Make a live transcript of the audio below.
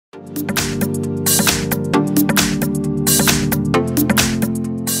Welcome.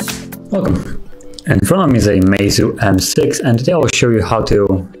 In front of me is a MEIZU M6, and today I'll show you how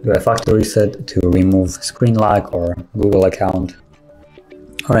to do a factory reset to remove screen lock or Google account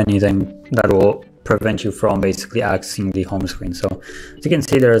or anything that will prevent you from basically accessing the home screen. So as you can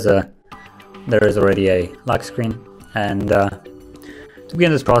see, there is already a lock screen, and to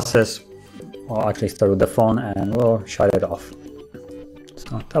begin this process, we'll actually start with the phone and we'll shut it off.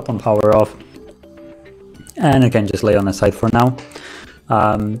 So tap on power off, and it can just lay on the side for now.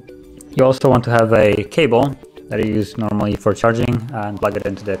 You also want to have a cable that you use normally for charging and plug it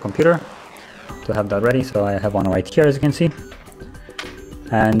into the computer to have that ready. So I have one right here, as you can see.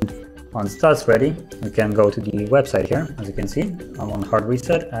 And once that's ready, we can go to the website here. As you can see, I'm on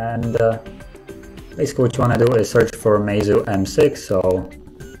HardReset, and basically what you want to do is search for MEIZU M6. So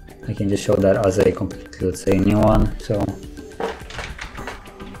I can just show that as a completely, let's say, new one. So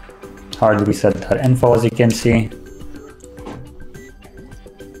HardReset.Info, as you can see.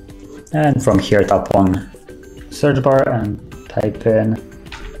 And from here, tap on search bar and type in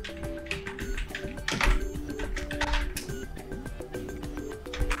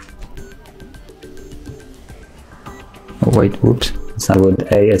whoops, it's not with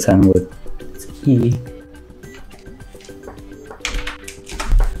A, it's with E.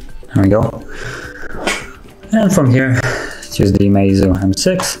 There we go. And from here, choose the MEIZU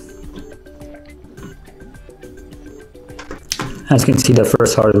M6. As you can see, the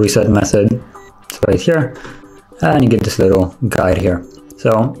first hard reset method is right here, and you get this little guide here.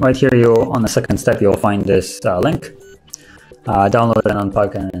 So right here, on the second step, you'll find this link. Download and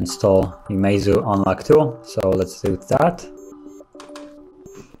unpack and install the MEIZU Unlock tool. So let's do that.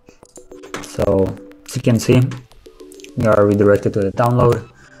 So as you can see, you are redirected to the download.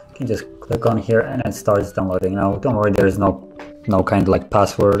 You can just click on here and it starts downloading. Now don't worry, there's no kind of like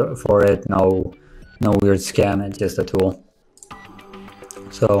password for it, no weird scam, it's just a tool.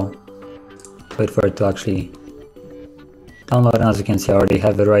 So wait for it to actually download, and as you can see, I already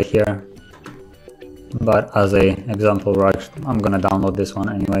have it right here. But as a example, I'm gonna download this one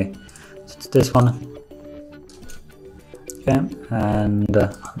anyway. So it's this one. Okay, and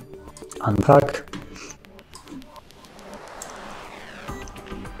unpack.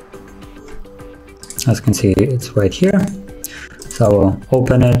 As you can see, it's right here. So we'll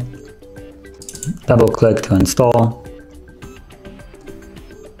open it, double click to install.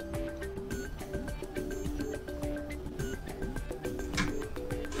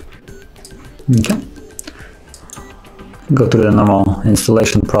 Okay. Go through the normal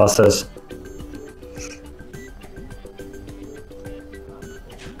installation process.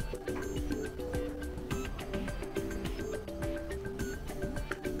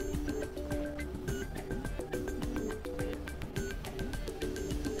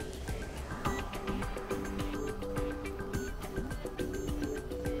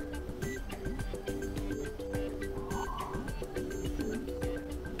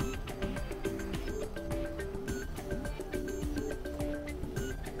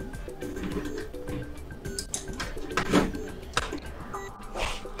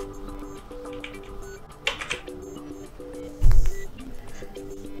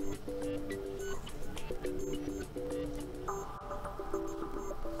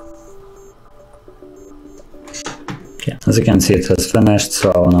 Okay, as you can see, it says finished, so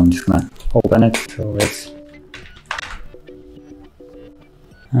now I'm just gonna open it. So it's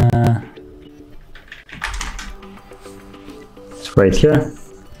right here.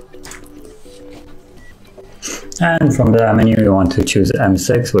 And from the menu, you want to choose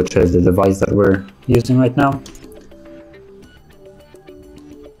M6, which is the device that we're using right now.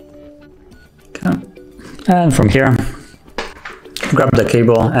 Okay. And from here, grab the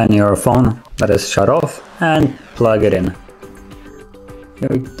cable and your phone that is shut off and plug it in. You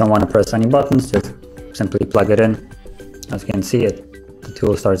don't want to press any buttons, just simply plug it in. As you can see, the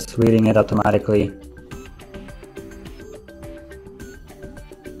tool starts reading it automatically.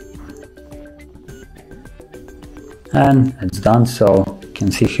 And it's done. So you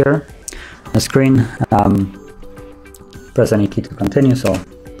can see here on the screen, press any key to continue, so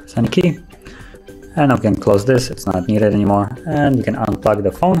press any key. And now we can close this, it's not needed anymore. And you can unplug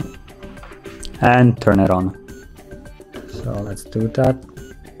the phone and turn it on. So let's do that.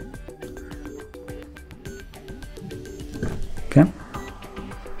 Okay.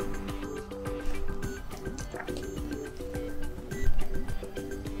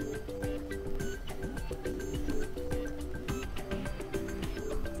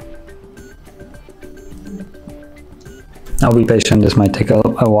 I'll be patient, this might take a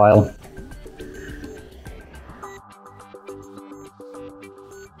while.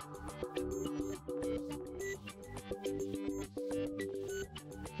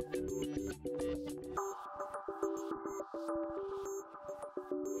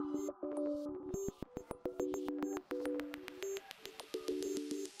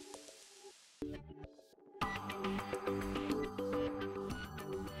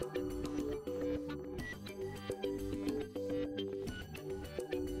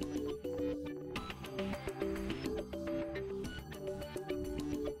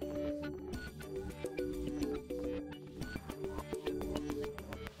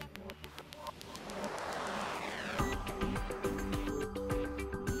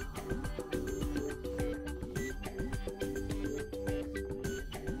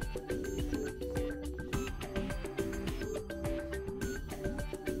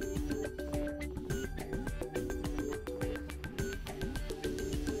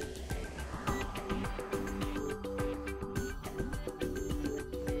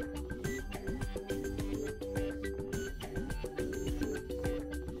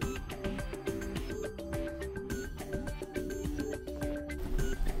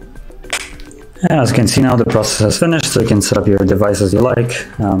 And as you can see now, the process has finished, so you can set up your device as you like.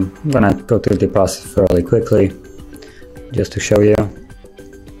 I'm gonna go through the process fairly quickly, just to show you.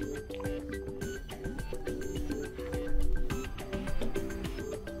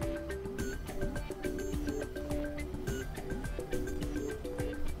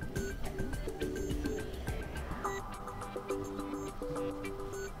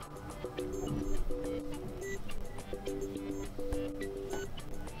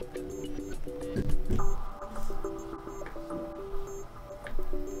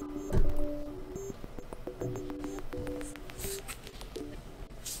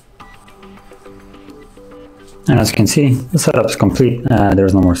 And as you can see, the setup is complete.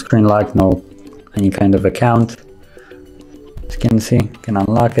 There's no more screen lock, no any kind of account. As you can see, you can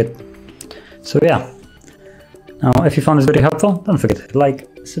unlock it. So yeah. Now, if you found this video helpful, don't forget to like,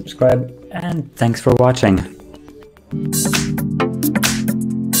 subscribe, and thanks for watching.